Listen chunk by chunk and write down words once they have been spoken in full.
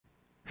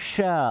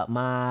What's up,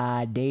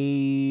 my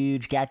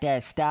dudes? Got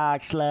that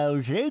stock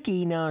slow Suzuki,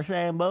 you know what I'm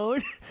saying,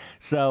 boys?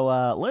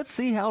 So, let's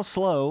see how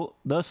slow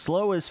the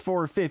slowest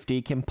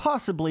 450 can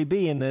possibly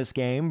be in this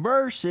game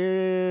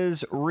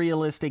versus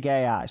realistic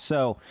AI.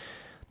 So,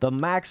 the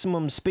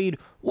maximum speed...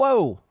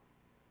 Whoa!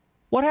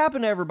 What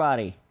happened to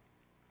everybody?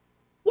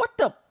 What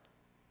the...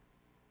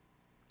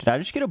 Did I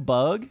just get a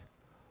bug?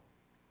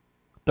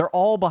 They're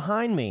all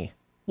behind me.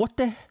 What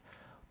the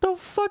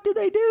fuck did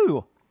they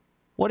do?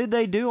 What did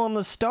they do on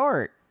the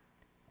start?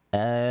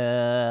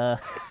 They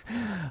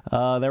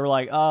were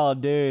like, oh,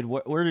 dude,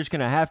 we're just going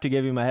to have to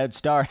give him a head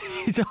start.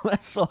 He's on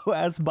that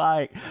slow-ass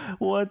bike.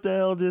 What the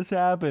hell just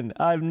happened?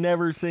 I've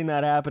never seen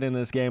that happen in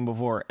this game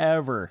before,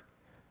 ever.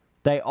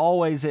 They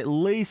always at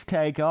least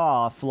take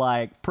off,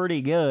 like,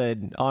 pretty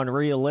good on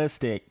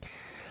realistic.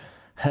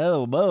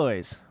 Oh,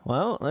 boys.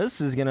 Well, this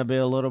is going to be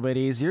a little bit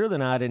easier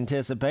than I'd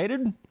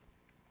anticipated.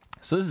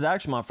 So this is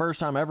actually my first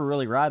time ever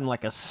really riding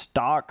like a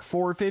stock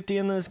 450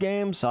 in this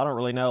game, so I don't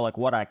really know like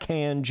what I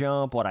can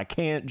jump, what I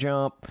can't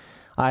jump.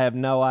 I have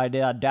no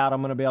idea. I doubt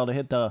I'm going to be able to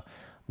hit the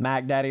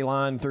Mac Daddy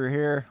line through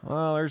here.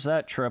 Well, there's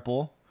that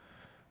triple.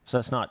 So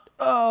that's not...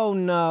 Oh,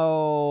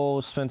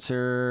 no,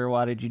 Spencer,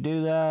 why did you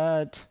do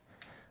that?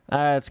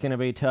 That's going to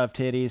be tough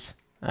titties.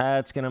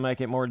 That's going to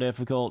make it more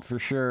difficult for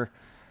sure.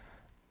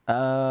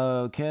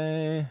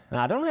 Okay,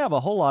 now, I don't have a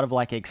whole lot of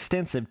like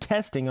extensive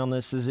testing on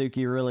this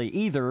Suzuki really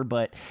either,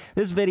 but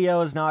this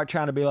video is not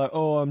trying to be like,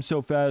 oh, I'm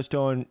so fast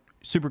on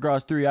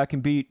Supercross 3, I can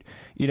beat,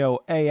 you know,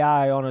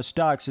 AI on a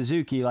stock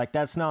Suzuki. Like,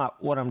 that's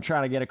not what I'm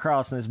trying to get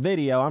across in this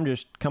video. I'm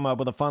just coming up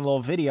with a fun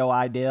little video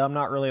idea. I'm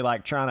not really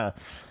like trying to,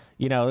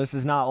 you know, this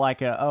is not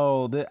like a,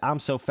 oh, I'm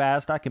so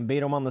fast I can beat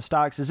them on the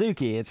stock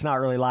Suzuki. It's not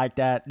really like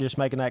that, just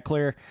making that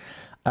clear.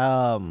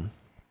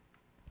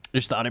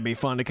 Just thought it'd be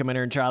fun to come in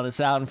here and try this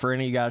out, and for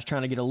any of you guys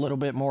trying to get a little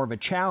bit more of a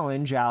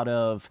challenge out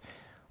of,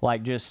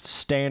 like, just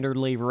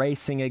standardly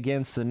racing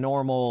against the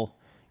normal,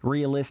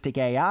 realistic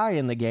AI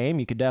in the game,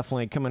 you could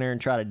definitely come in here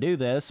and try to do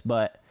this,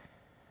 but,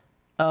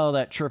 oh,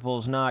 that triple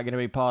is not going to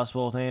be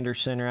possible with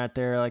Anderson right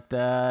there like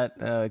that.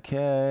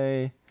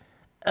 Okay.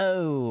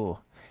 Oh.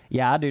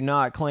 Yeah, I do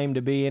not claim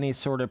to be any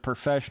sort of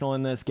professional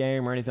in this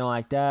game or anything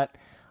like that.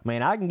 I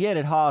mean, I can get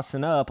it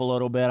hossing up a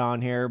little bit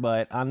on here,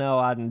 but I know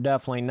I'm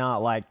definitely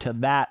not like to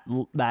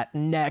that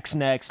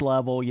next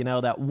level, you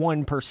know, that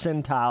 1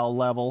 percentile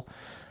level.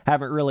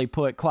 Haven't really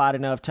put quite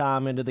enough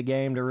time into the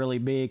game to really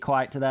be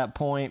quite to that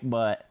point,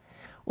 but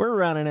we're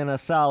running in a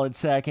solid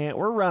second.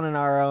 We're running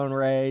our own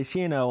race.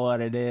 You know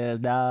what it is,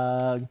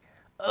 dog.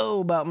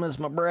 Oh, about missed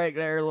my break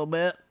there a little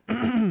bit.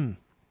 I've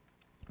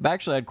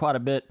actually had quite a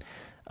bit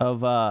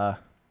of,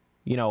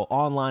 you know,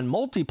 online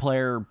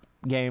multiplayer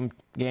game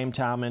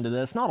time into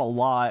this. Not a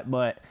lot,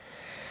 but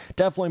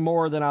definitely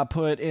more than I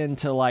put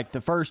into like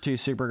the first 2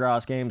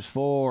 Supercross games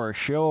for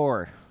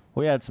sure.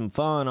 We had some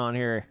fun on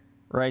here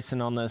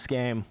racing on this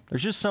game.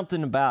 There's just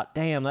something about,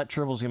 damn, that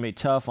triple's gonna be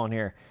tough on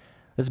here.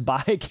 This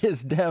bike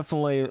is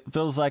definitely,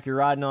 feels like you're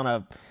riding on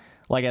a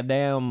like a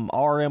damn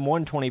RM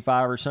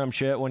 125 or some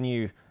shit when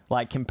you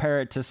like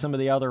compare it to some of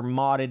the other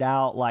modded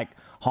out like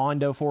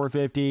Honda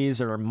 450s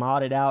or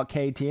modded out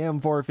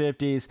KTM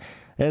 450s.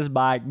 This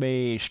bike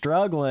be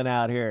struggling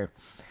out here.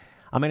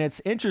 I mean,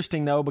 it's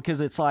interesting though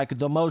because it's like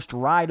the most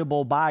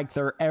rideable bike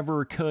there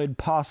ever could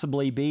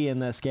possibly be in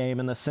this game,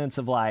 in the sense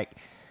of like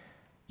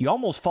you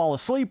almost fall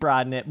asleep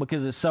riding it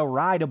because it's so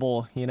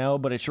rideable, you know,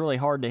 but it's really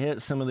hard to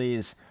hit some of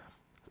these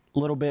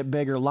little bit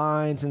bigger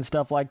lines and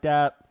stuff like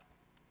that.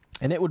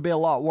 And it would be a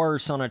lot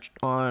worse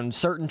on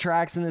certain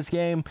tracks in this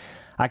game.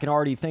 I can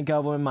already think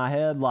of them in my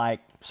head,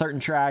 like certain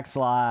tracks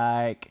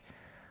like,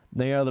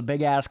 you know, the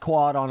big-ass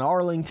quad on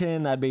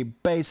Arlington. That'd be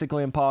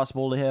basically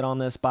impossible to hit on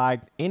this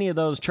bike. Any of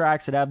those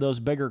tracks that have those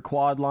bigger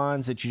quad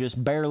lines that you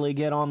just barely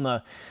get on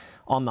the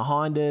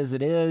Honda as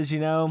it is, you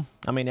know.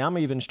 I mean, I'm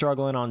even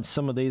struggling on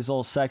some of these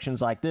little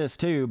sections like this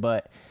too,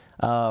 but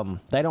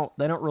they don't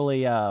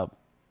really...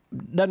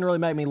 doesn't really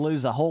make me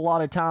lose a whole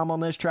lot of time on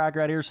this track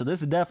right here. So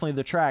this is definitely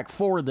the track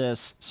for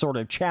this sort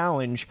of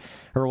challenge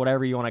or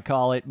whatever you want to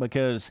call it,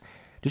 because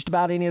just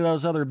about any of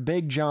those other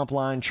big jump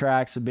line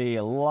tracks would be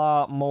a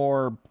lot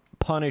more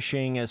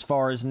punishing as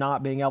far as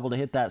not being able to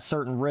hit that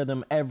certain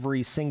rhythm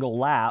every single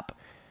lap.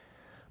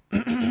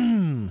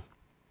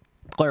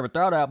 Clear my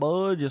throat out,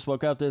 bud. Just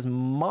woke up this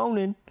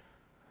morning.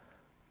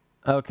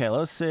 Okay,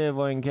 let's see if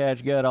we can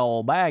catch good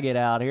old Baggett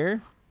out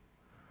here.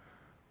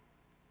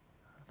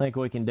 Think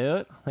we can do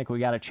it. I think we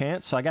got a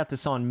chance. So I got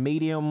this on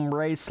medium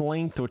race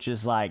length, which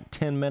is like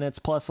 10 minutes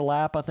plus a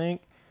lap, I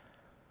think.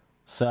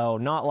 So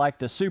not like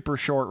the super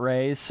short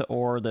race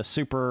or the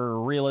super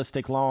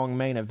realistic long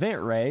main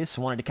event race.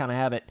 I wanted to kind of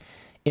have it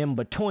in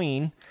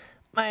between.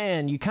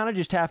 Man, you kind of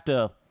just have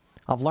to,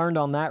 I've learned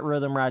on that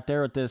rhythm right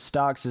there with this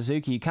stock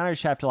Suzuki, you kind of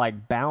just have to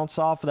like bounce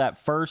off of that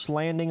first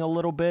landing a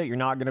little bit. You're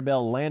not going to be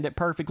able to land it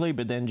perfectly,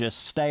 but then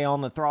just stay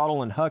on the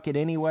throttle and huck it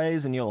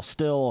anyways, and you'll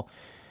still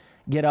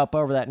get up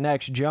over that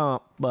next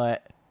jump.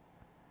 But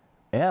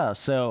yeah,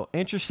 so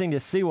interesting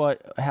to see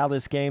how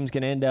this game's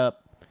gonna end up,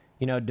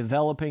 you know,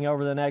 developing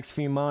over the next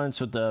few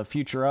months with the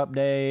future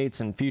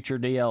updates and future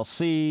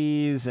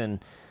DLCs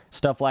and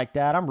stuff like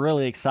that. I'm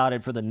really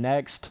excited for the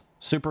next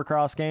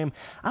Supercross game.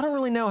 I don't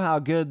really know how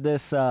good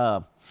this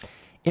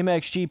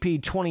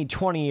MXGP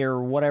 2020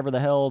 or whatever the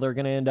hell they're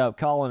going to end up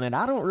calling it.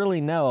 I don't really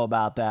know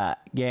about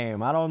that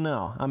game. I don't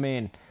know. I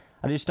mean,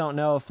 I just don't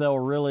know if they'll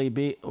really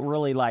be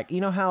like,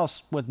 you know how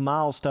with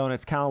Milestone,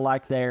 it's kind of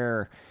like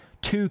they're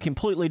two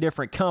completely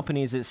different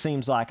companies, it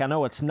seems like. I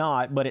know it's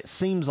not, but it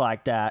seems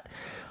like that.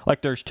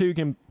 Like there's two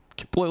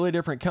completely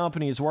different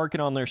companies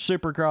working on their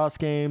Supercross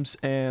games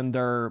and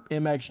their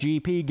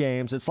MXGP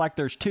games. It's like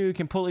there's two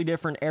completely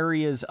different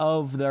areas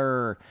of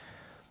their,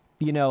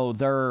 you know,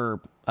 their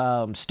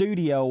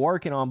studio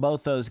working on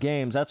both those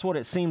games. That's what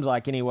it seems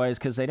like anyways,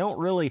 because they don't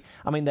really,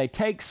 I mean, they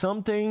take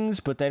some things,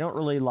 but they don't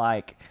really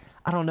like,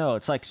 I don't know,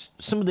 it's like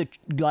some of the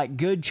like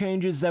good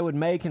changes they would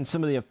make in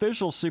some of the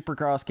official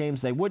Supercross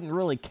games, they wouldn't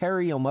really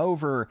carry them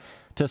over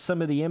to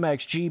some of the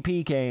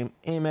MXGP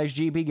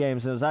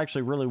games. It was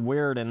actually really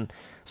weird, and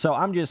so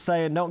I'm just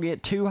saying, don't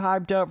get too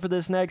hyped up for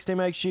this next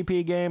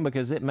MXGP game,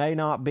 because it may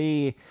not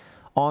be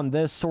on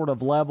this sort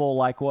of level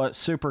like what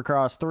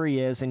Supercross 3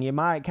 is, and you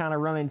might kind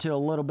of run into a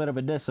little bit of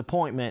a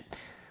disappointment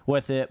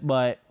with it.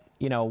 But,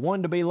 you know,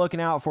 one to be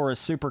looking out for is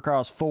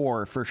Supercross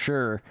 4 for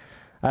sure.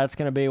 That's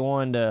going to be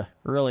one to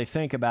really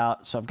think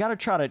about. So I've got to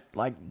try to,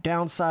 like,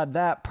 downside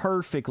that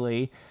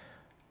perfectly.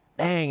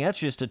 Dang, that's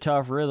just a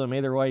tough rhythm.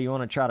 Either way you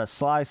want to try to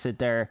slice it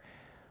there.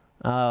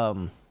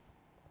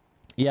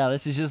 Yeah,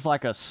 this is just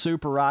like a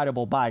super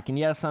rideable bike. And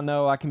yes, I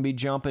know I can be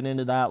jumping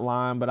into that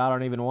line, but I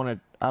don't even want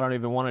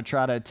to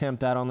try to attempt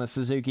that on the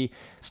Suzuki.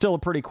 Still a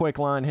pretty quick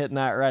line hitting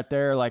that right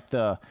there, like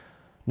the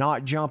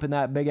not jumping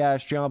that big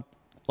ass jump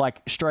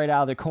like straight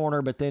out of the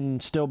corner, but then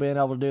still being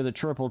able to do the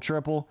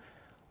triple.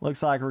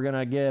 Looks like we're going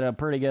to get a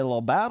pretty good little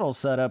battle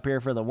set up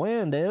here for the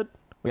win, dude.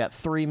 We got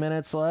 3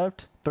 minutes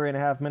left,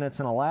 3.5 minutes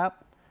in a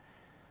lap.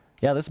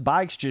 Yeah, this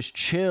bike's just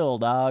chill,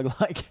 dog.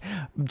 Like,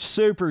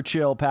 super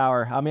chill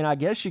power. I mean, I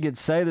guess you could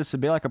say this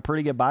would be like a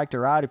pretty good bike to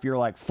ride if you're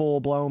like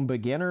full-blown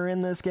beginner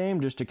in this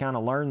game, just to kind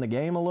of learn the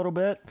game a little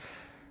bit.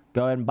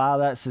 Go ahead and buy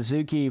that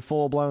Suzuki,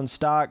 full-blown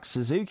stock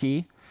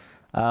Suzuki.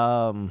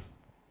 But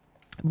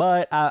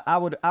I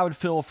would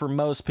feel for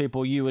most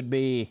people you would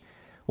be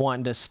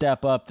wanting to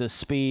step up the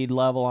speed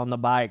level on the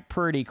bike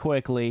pretty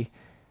quickly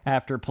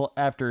after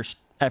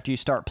you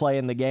start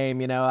playing the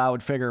game. You know, I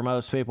would figure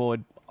most people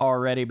would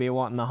already be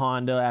wanting the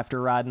Honda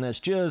after riding this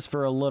just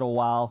for a little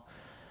while.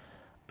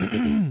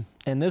 And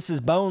this is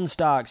bone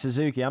stock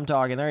Suzuki. I'm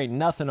talking, there ain't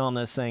nothing on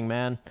this thing,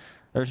 man.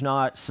 There's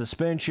not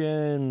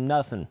suspension,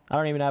 nothing. I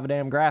don't even have a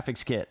damn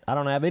graphics kit. I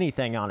don't have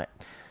anything on it.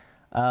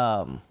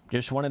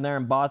 Just went in there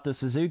and bought the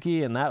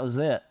Suzuki, and that was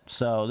it.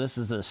 So this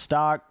is a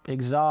stock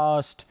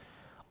exhaust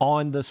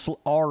on the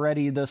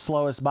already the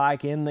slowest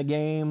bike in the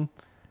game,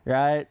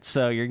 right?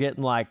 So you're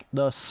getting like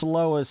the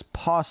slowest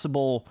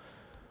possible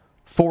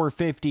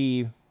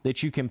 450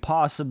 that you can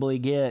possibly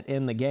get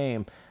in the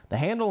game. The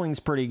handling's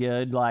pretty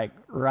good, like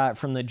right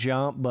from the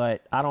jump,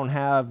 but I don't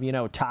have, you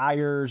know,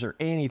 tires or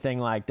anything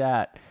like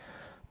that.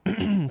 So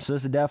this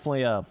is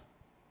definitely a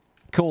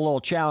cool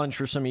little challenge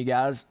for some of you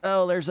guys.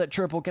 Oh, there's that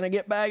triple. Can I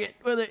get back it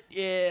with it?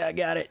 Yeah, I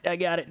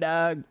got it,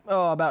 dog.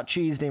 Oh, I about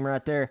cheesed him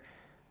right there.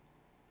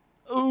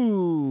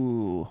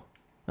 Ooh,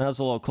 that was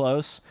a little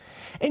close.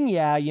 And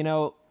yeah, you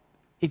know,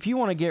 if you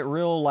want to get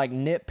real, like,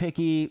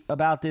 nitpicky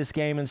about this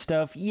game and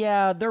stuff,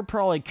 yeah, there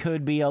probably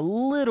could be a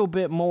little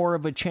bit more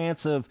of a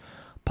chance of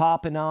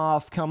popping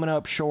off, coming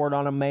up short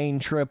on a main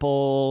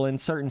triple and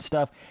certain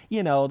stuff.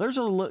 You know, there's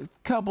a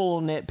couple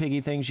of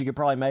nitpicky things you could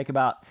probably make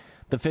about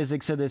the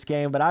physics of this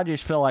game, but I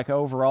just feel like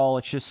overall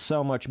it's just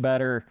so much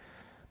better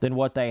than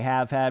what they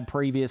have had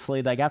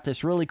previously. They got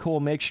this really cool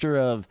mixture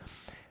of,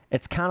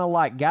 it's kind of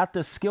like got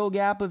the skill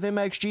gap of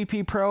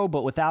MXGP Pro,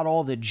 but without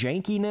all the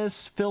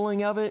jankiness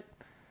feeling of it.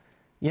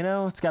 You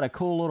know, it's got a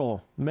cool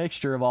little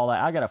mixture of all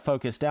that. I got to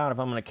focus down if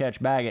I'm going to catch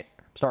Baggett.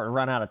 I'm starting to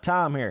run out of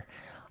time here.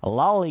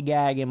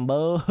 Lollygagging,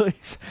 boys.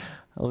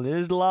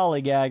 Just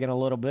lollygagging a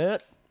little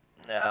bit.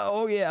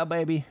 Oh, yeah,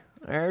 baby.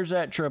 There's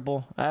that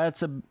triple.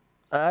 That's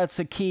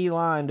a key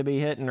line to be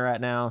hitting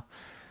right now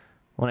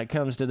when it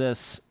comes to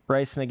this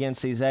racing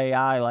against these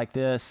AI like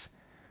this.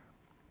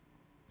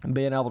 And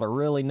being able to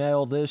really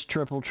nail this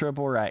triple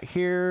right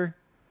here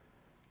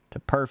to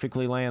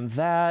perfectly land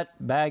that.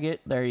 Baggett,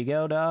 there you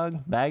go,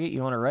 dog. Baggett,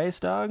 you want to race,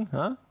 dog?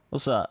 Huh?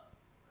 What's up?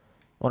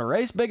 Want to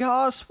race, big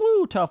hoss?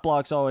 Woo, tough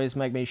blocks always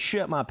make me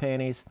shit my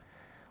panties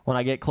when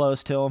I get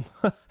close to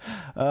him.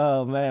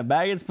 Oh, man,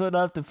 Baggett's putting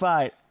up the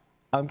fight.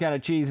 I'm kind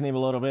of cheesing him a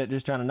little bit,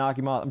 just trying to knock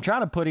him off. I'm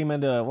trying to put him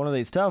into one of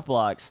these tough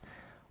blocks.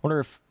 Wonder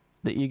if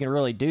that you can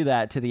really do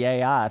that to the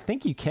AI. I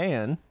think you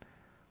can.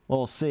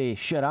 We'll see.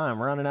 Shit, I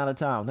am running out of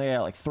time. They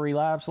got like 3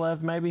 laps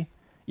left, maybe.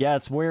 Yeah,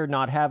 it's weird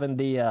not having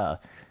the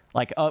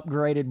like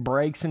upgraded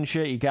brakes and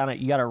shit. You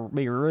gotta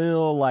be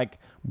real like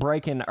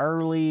braking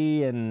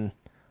early and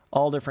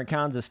all different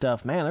kinds of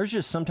stuff. Man, there's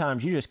just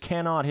sometimes you just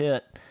cannot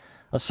hit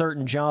a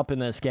certain jump in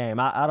this game.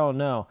 I don't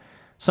know.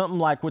 something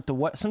like with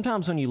the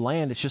sometimes when you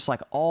land, it's just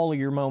like all of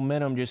your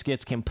momentum just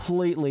gets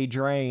completely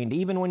drained,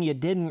 even when you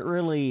didn't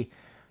really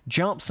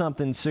jump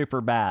something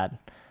super bad.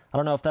 I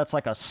don't know if that's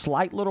like a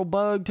slight little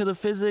bug to the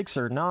physics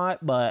or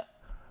not, but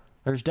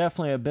there's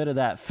definitely a bit of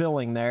that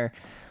feeling there.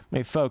 Let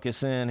me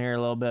focus in here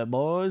a little bit,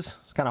 boys.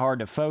 It's kind of hard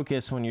to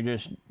focus when you're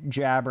just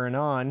jabbering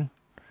on.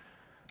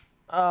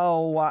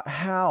 Oh,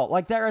 how?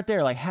 Like that right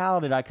there. Like,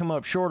 how did I come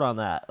up short on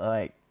that?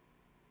 Like,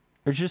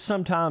 there's just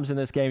sometimes in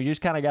this game, you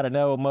just kind of got to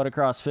know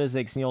motocross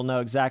physics, and you'll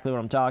know exactly what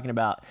I'm talking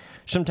about.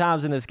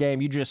 Sometimes in this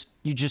game, you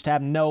just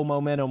have no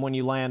momentum when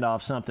you land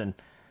off something.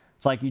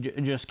 It's like you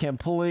just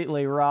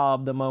completely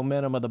rob the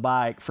momentum of the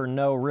bike for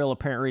no real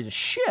apparent reason.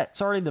 Shit,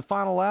 it's already the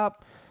final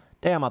lap.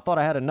 Damn, I thought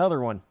I had another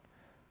one.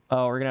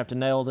 Oh, we're going to have to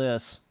nail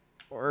this.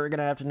 We're going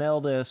to have to nail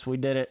this. We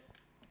did it.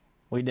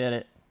 We did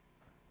it.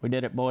 We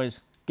did it,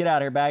 boys. Get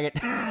out here, bag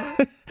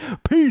it.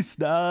 Peace,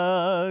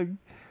 dog.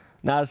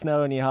 Nice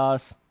knowing you,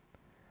 Haas.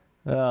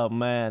 Oh,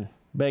 man.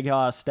 Big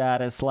Haas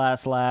status,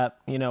 last lap.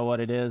 You know what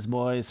it is,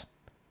 boys.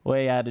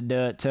 We had to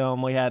do it to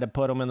him. We had to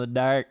put him in the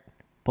dirt.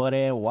 Put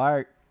in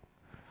work.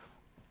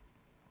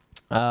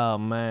 Oh,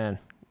 man.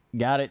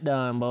 Got it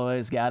done,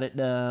 boys. Got it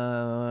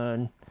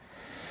done.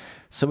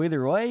 So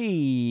either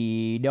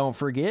way, don't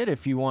forget,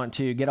 if you want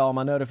to get all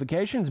my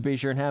notifications, be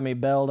sure and have me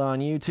belled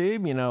on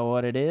YouTube. You know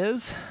what it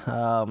is.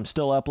 I'm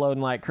still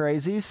uploading like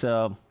crazy.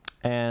 So,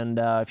 and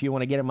if you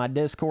want to get in my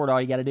Discord,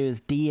 all you got to do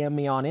is DM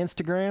me on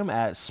Instagram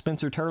at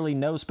Spencer Turley,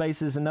 no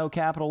spaces and no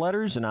capital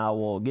letters, and I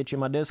will get you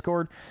my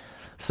Discord.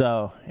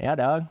 So, yeah,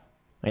 dog.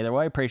 Either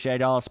way,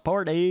 appreciate all the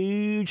support,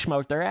 dude.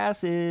 Smoke their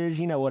asses.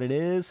 You know what it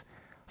is.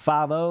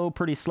 5-0,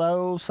 pretty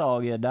slow. Saw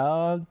you,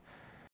 dog.